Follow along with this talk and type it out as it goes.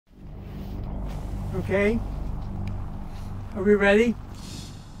Okay? Are we ready?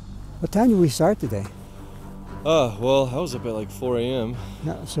 What time did we start today? Well, I was up at like 4 a.m.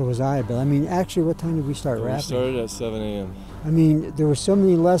 No, so was I, but I mean, actually, what time did we start rapping? We started at 7 a.m. I mean, there were so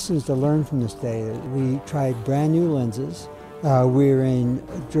many lessons to learn from this day. We tried brand new lenses. We were in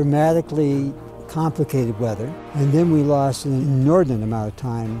dramatically complicated weather, and then we lost an inordinate amount of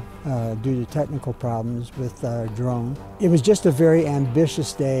time due to technical problems with our drone. It was just a very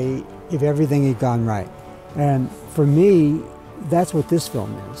ambitious day if everything had gone right. And for me, that's what this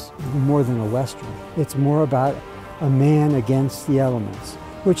film is, more than a Western. It's more about a man against the elements,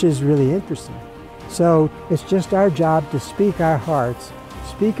 which is really interesting. So it's just our job to speak our hearts,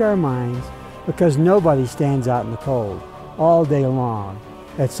 speak our minds, because nobody stands out in the cold all day long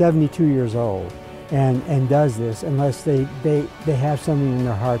at 72 years old and does this unless they have something in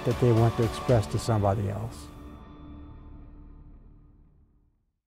their heart that they want to express to somebody else.